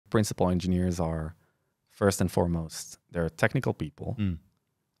principal engineers are, first and foremost, they're technical people.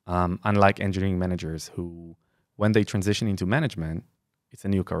 Unlike engineering managers who, when they transition into management, it's a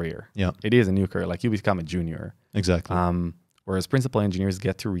new career. Yeah. It is a new career. Like you become a junior. Exactly. Whereas principal engineers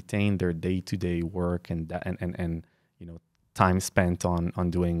get to retain their day-to-day work and time spent on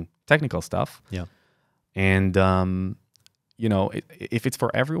doing technical stuff. Yeah. And if it's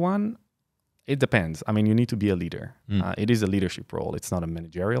for everyone, it depends. I mean, you need to be a leader. It is a leadership role. It's not a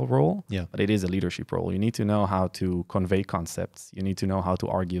managerial role, but it is a leadership role. You need to know how to convey concepts. You need to know how to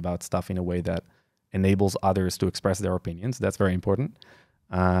argue about stuff in a way that enables others to express their opinions. That's very important.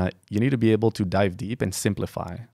 You need to be able to dive deep and simplify.